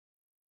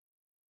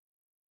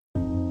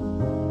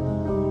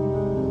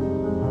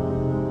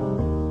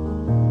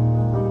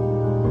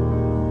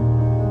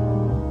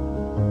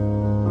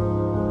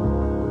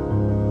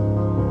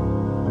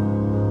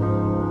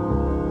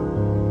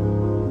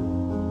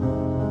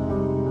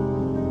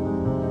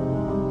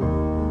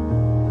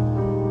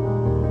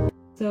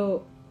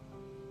So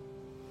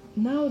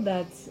now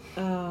that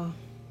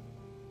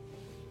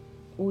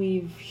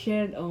we've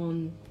shared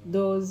on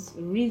those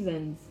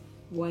reasons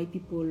why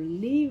people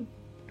leave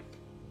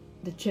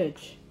the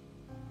church,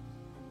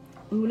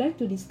 we would like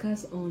to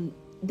discuss on,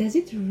 does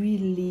it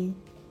really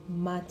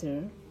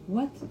matter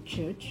what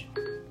church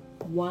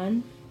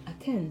one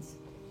attends?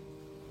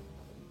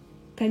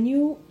 Can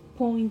you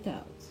point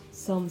out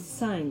some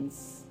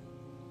signs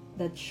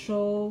that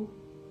show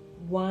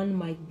one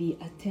might be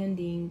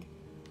attending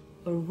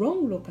a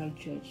wrong local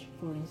church,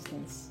 for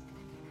instance?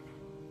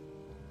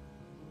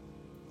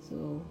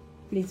 So,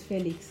 please,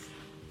 Felix.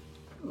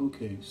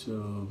 Okay,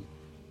 so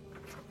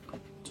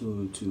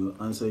to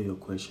answer your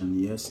question,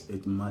 yes,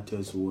 it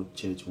matters what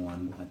church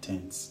one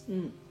attends.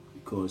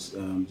 Because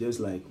just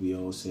like we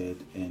all said,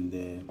 and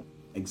the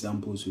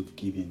examples we've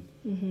given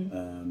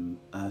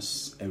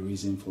as a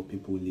reason for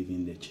people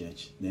leaving the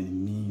church, then it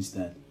means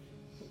that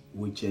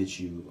which church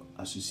you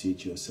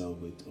associate yourself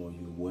with, or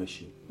you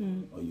worship,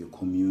 or you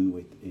commune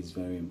with, is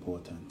very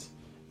important.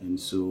 And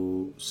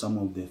so some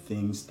of the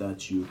things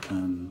that you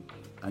can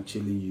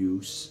actually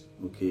use,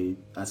 okay,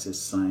 as a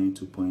sign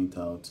to point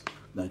out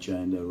that you are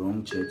in the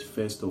wrong church.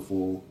 First of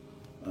all,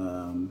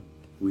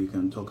 we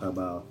can talk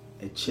about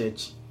a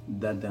church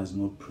that does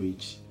not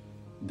preach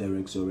the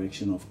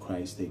resurrection of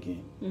Christ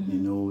again. You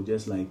know,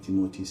 just like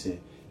Timothy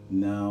said,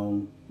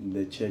 now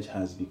the church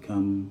has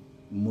become,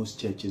 most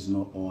churches,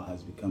 not all,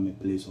 has become a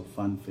place of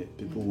fanfare.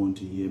 People want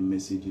to hear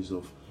messages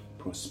of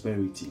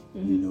prosperity.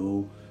 You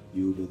know,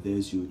 you do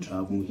this, you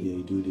travel here,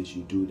 you do this,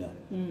 you do that.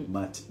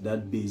 But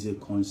that basic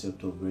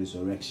concept of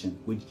resurrection,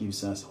 which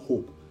gives us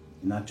hope,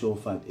 in actual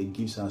fact, it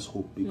gives us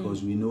hope,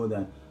 because we know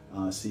that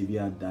our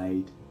Savior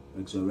died,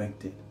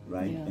 resurrected,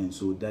 right? And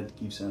so that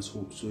gives us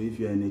hope. So if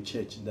you're in a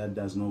church that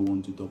does not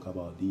want to talk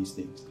about these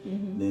things,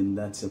 then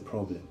that's a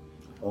problem.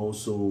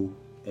 Also,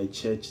 a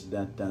church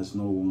that does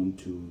not want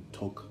to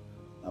talk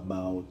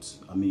about,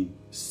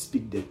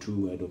 speak the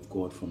true word of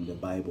God from the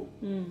Bible.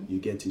 You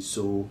get it?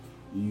 So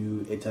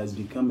it has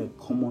become a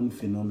common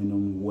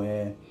phenomenon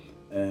where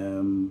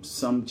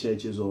some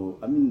churches, or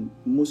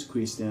most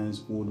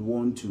Christians, would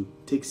want to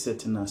take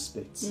certain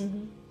aspects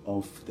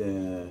of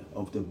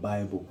the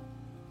Bible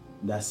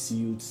that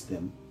suits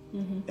them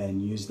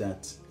and use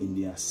that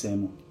in their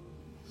sermon,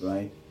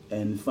 right?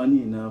 And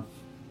funny enough,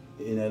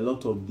 in a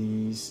lot of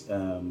these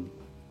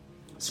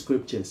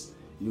scriptures,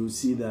 you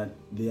see that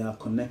they are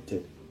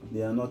connected.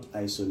 They are not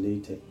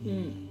isolated.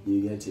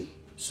 You get it?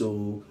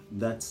 So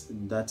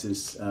that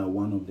is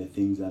one of the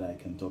things that I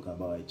can talk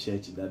about. A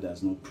church that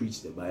does not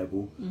preach the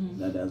Bible,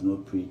 that does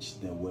not preach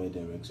the word,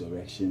 the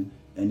resurrection,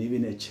 and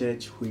even a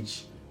church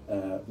which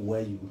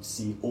where you would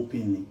see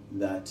openly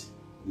that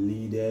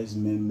leaders,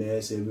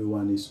 members,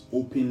 everyone is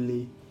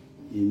openly,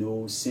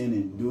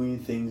 sinning, doing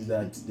things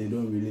that they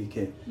don't really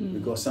care.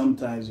 Because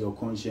sometimes your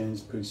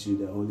conscience pricks you,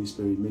 the Holy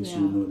Spirit makes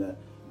you know that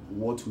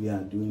what we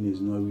are doing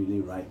is not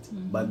really right.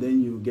 But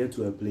then you get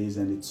to a place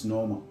and it's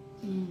normal.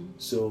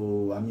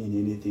 So,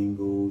 anything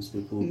goes.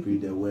 People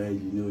preach the word,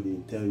 they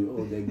tell you,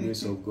 oh, the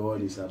grace of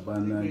God is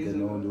abundant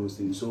and all those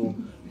things. So,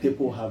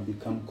 people have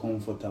become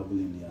comfortable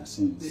in their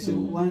sins. So,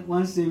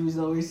 once saved is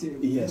always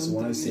saved. Yes,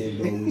 once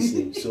saved, always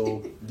saved.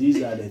 So,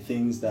 these are the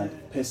things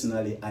that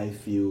personally I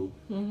feel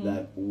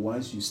that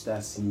once you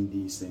start seeing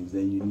these things,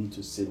 then you need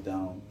to sit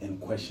down and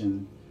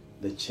question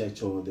the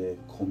church or the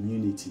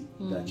community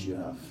that you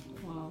have,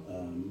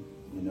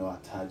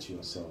 attach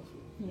yourself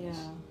with.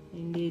 Yeah,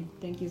 indeed.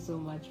 Thank you so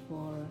much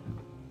for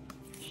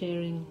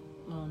sharing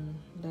on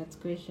that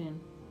question.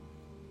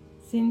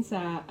 Since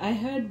I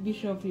heard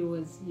Bishop, he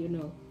was,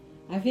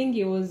 I think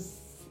he was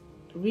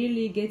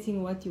really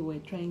getting what you were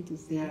trying to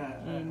say. Yeah,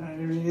 I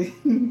really,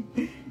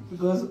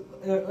 because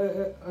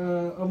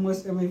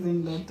almost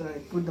everything that I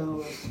put down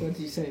was what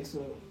he said.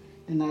 So,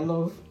 and I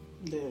love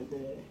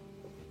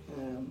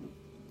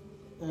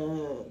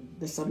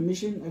the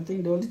submission. I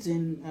think the only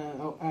thing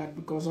I'll add,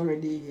 because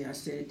already he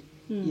has said,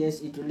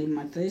 yes, it really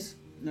matters,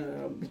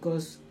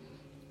 because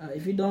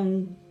if you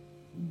don't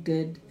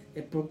get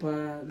a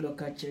proper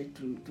local church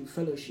to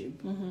fellowship,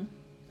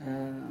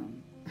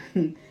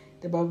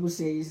 the Bible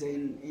says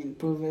in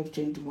Proverbs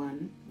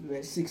 21,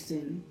 verse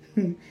 16,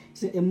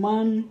 say, a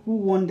man who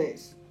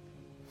wanders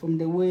from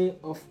the way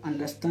of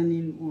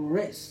understanding will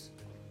rest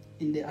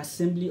in the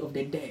assembly of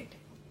the dead.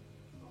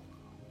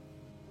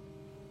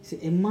 Say,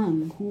 a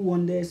man who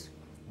wanders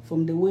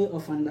from the way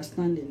of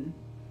understanding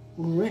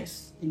will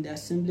rest in the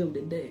assembly of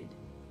the dead.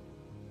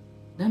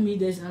 That means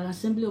there's an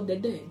assembly of the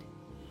dead.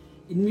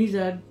 It means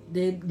that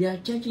there are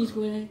churches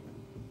where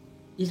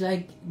it's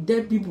like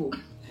dead people.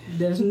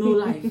 There's no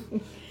life.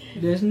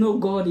 There's no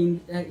God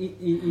in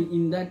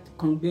that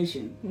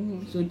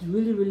congregation. So it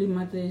really, really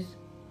matters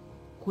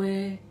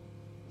where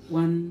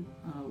one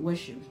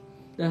worships.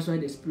 That's why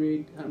the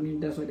Spirit,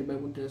 that's why the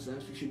Bible tells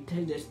us we should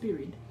test the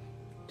Spirit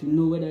to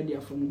know whether they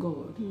are from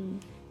God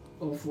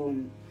or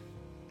from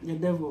the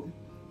devil.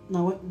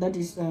 Now, that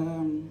is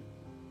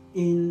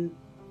in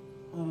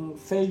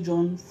 1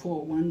 John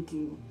 4,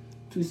 1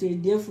 to say,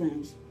 dear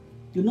friends,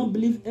 do not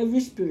believe every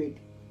spirit,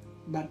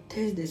 but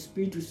test the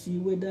spirit to see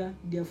whether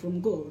they are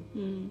from God.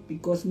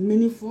 Because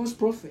many false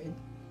prophets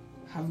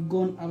have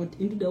gone out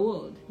into the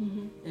world.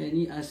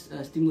 And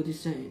as Timothy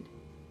said,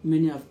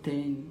 many have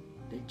turned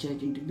the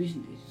church into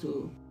business.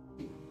 So,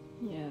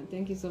 yeah,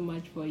 thank you so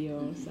much for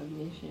your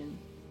submission.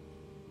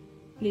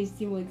 Please,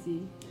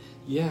 Timothy.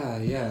 Yeah.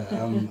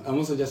 I'm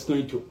also just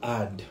going to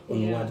add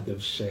on what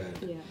they've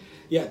shared.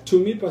 Yeah. To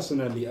me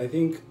personally, I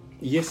think,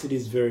 yes, it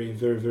is very,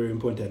 very, very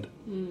important.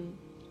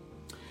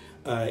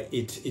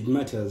 It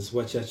matters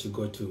what church you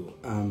go to.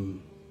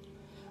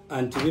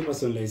 And to me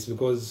personally, it's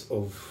because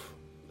of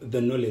the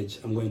knowledge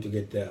I'm going to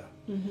get there.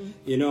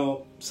 You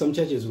know, some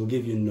churches will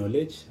give you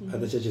knowledge,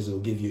 other churches will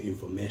give you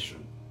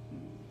information.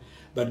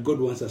 But God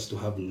wants us to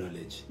have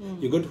knowledge.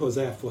 You go to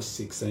Hosea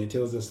 4:6 and it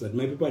tells us that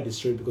my people are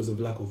destroyed because of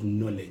lack of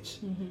knowledge.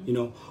 You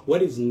know,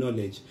 what is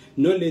knowledge?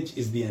 Knowledge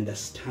is the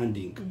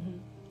understanding.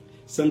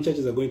 Some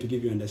churches are going to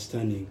give you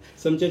understanding.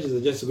 Some churches are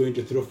just going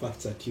to throw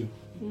facts at you.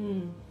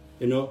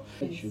 You know?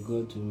 It should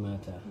go to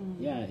matter.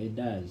 Yeah, it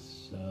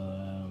does.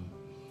 So,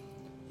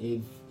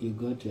 if you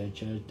go to a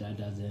church that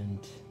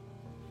doesn't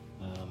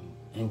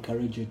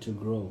encourage you to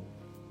grow,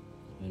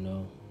 you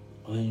know,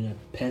 on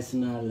a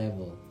personal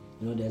level,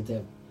 you know, there's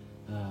a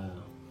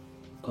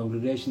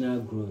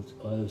congregational growth,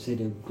 or say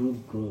the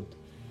group growth,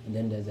 and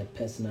then there's a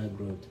personal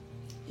growth.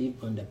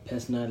 If on the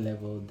personal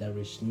level there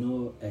is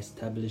no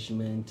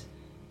establishment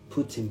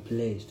put in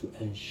place to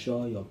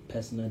ensure your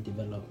personal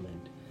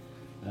development,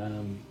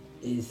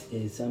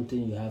 is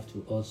something you have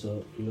to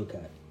also look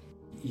at.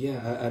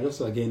 Yeah, I'd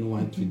also again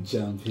want to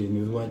jump in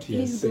with what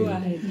you're Please saying. go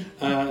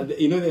ahead.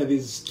 You know, there are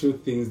these two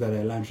things that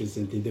I learned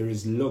recently. There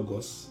is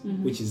logos,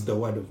 which is the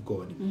word of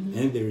God,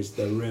 and there is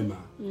the rhema,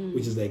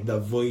 which is like the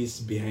voice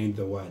behind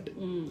the word.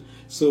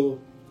 So,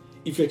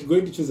 if you're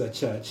going to choose a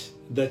church,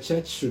 the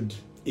church should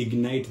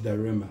ignite the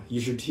rhema.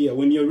 You should hear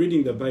when you're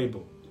reading the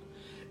Bible.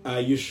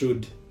 You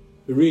should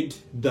read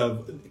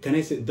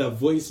the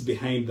voice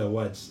behind the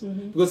words,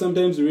 because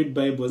sometimes we read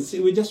Bibles,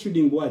 we're just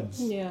reading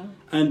words,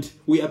 and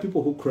we are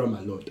people who cram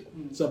a lot.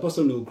 So a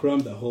person will cram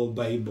the whole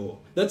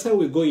Bible. That's how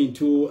we go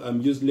into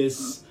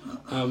useless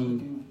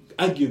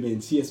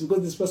arguments. Yes,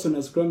 because this person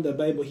has crammed the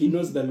Bible, he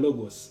knows the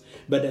logos,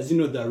 but does he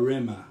know the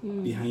rhema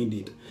behind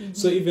it?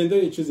 So even though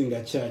you're choosing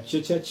a church,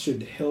 your church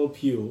should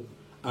help you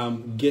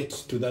get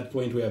to that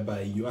point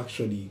whereby you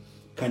actually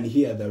can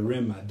hear the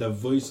rhema, the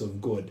voice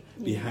of God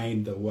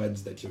behind the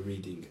words that you're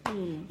reading.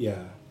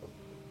 Yeah.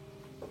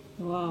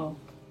 Wow.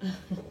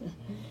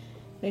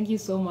 Thank you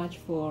so much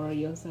for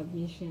your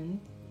submission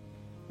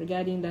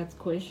regarding that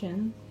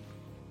question.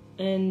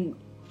 And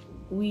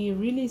we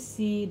really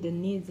see the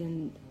needs,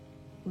 and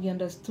we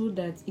understood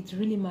that it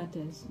really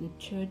matters the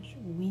church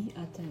we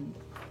attend.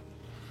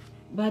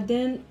 But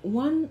then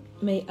one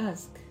may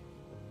ask,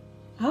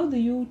 how do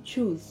you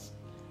choose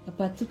a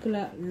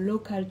particular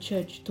local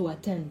church to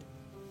attend?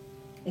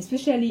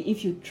 Especially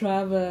if you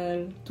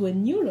travel to a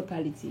new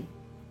locality.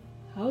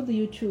 How do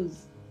you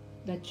choose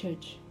that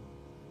church?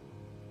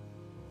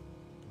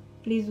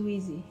 Please,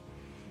 Weezy,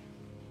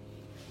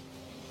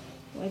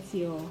 what's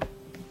your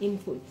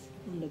input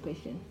on the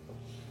question?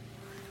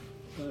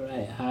 All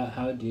right,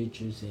 how do you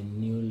choose a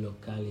new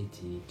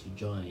locality to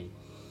join?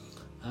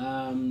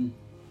 I'm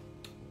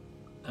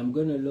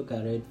going to look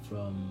at it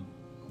from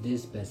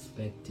this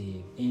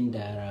perspective, in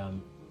that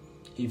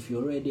if you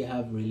already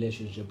have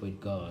relationship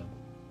with God,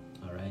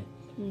 all right,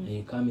 and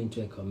you come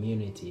into a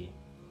community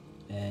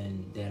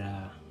and there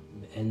are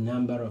a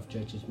number of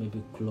churches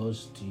maybe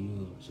close to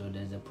you, so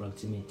there's a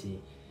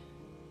proximity,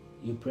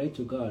 you pray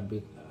to God,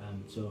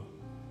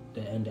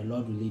 and the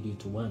Lord will lead you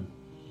to one.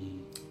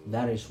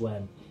 That is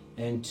one.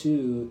 And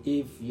two,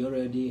 if you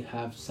already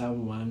have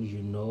someone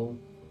you know,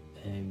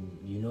 and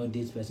you know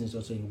this person is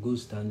also in good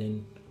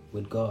standing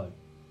with God,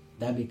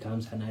 that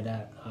becomes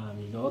another,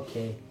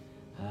 okay,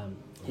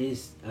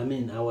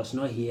 I was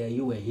not here,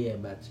 you were here,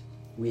 but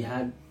we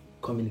had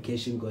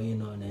communication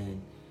going on,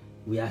 and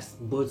we are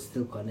both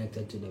still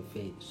connected to the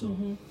faith. So,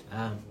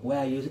 where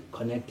are you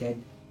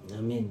connected?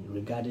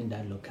 Regarding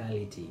that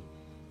locality,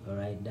 all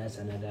right, that's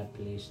another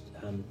place,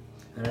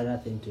 another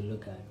thing to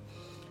look at.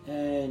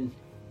 And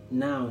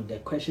now the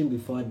question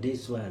before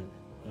this one,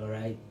 all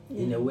right,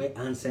 in a way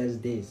answers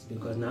this,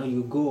 because now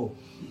you go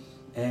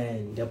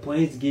and the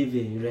points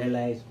given, you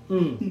realize,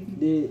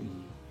 they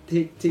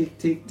tick.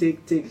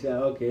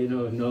 Okay,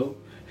 no.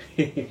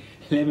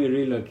 Let me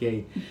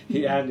relocate.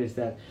 You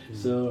understand?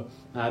 So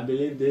I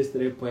believe these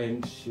 3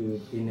 points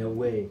should, in a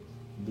way,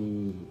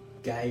 be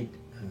guide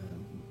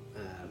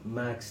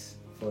marks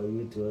for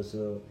you to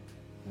also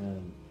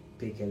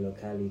pick a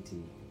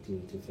locality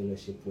to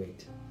fellowship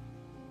with.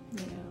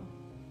 Yeah.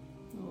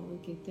 Oh,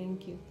 okay.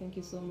 Thank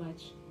you so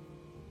much.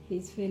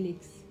 Please,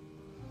 Felix.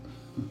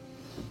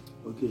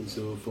 Okay,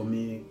 so for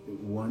me,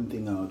 one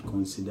thing I would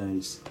consider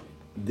is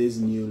this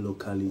new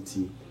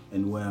locality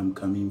and where I'm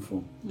coming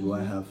from. Do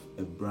I have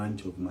a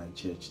branch of my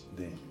church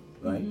there,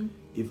 right?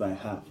 If I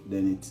have,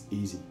 then it's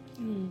easy.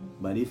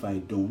 But if I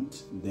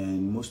don't,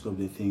 then most of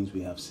the things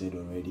we have said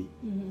already,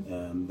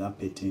 that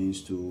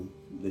pertains to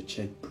the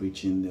church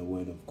preaching the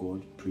word of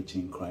God,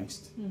 preaching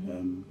Christ,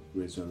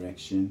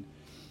 resurrection,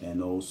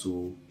 and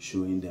also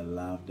showing the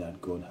love that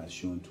God has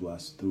shown to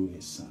us through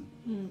his son,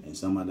 and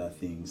some other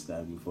things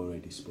that we've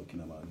already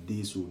spoken about.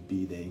 These would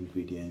be the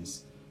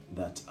ingredients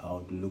that I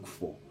would look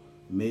for.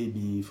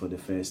 Maybe for the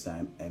first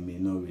time I may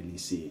not really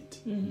see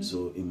it,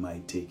 so it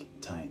might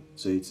take time.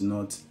 So it's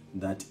not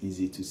that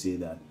easy to say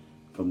that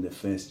from the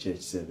first church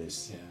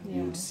service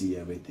you would see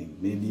everything.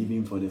 Maybe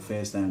even for the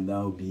first time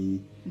that would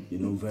be,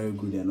 very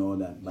good and all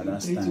that, but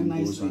as time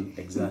goes on,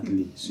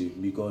 exactly. So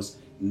because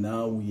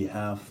now we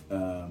have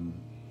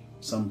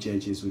some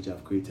churches which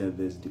have created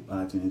these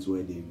departments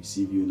where they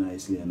receive you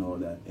nicely and all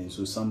that, and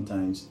so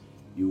sometimes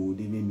you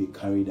would even be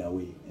carried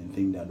away and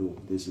think that, oh,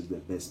 this is the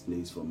best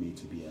place for me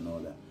to be and all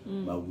that.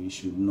 But we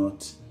should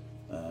not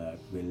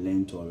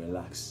relent or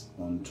relax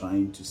on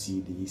trying to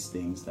see these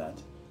things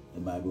that the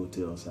Bible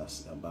tells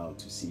us about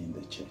to see in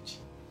the church.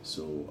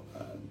 So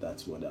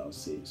that's what I'll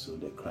say. So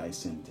the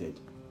Christ-centered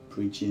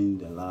preaching,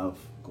 the love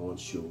God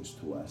shows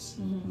to us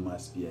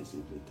must be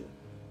exhibited.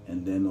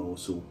 And then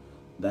also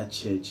that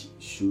church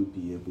should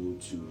be able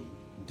to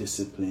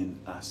discipline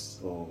us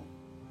or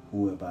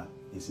whoever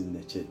is in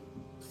the church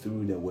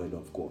through the word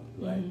of God,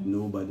 right?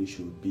 Nobody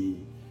should be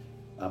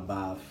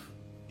above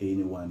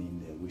anyone in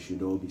there. We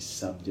should all be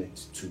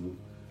subject to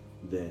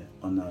the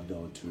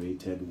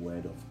unadulterated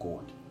word of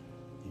God.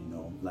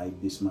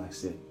 Like Bismarck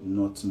said,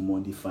 not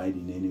modified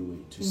in any way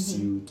to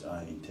suit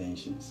our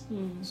intentions.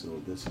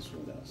 So this is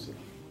what I'll say.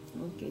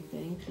 Okay,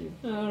 thank you.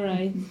 All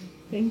right.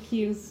 Thank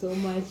you so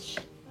much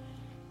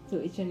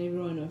to each and every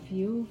one of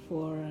you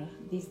for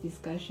this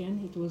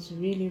discussion. It was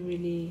really,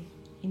 really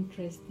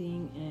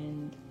interesting,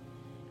 and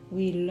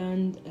we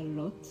learned a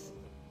lot,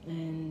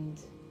 and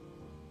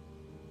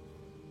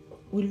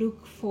we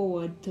look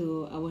forward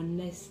to our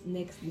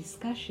next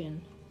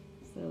discussion.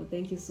 So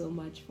thank you so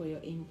much for your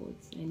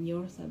inputs and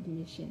your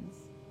submissions.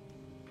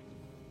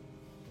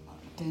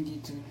 Thank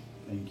you too.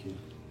 Thank you.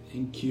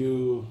 Thank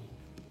you.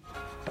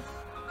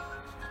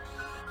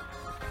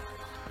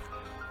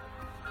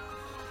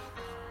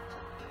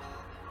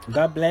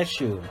 God bless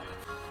you.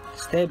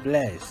 Stay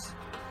blessed.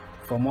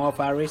 For more of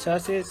our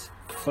resources,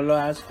 follow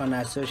us on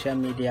our social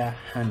media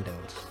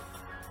handles.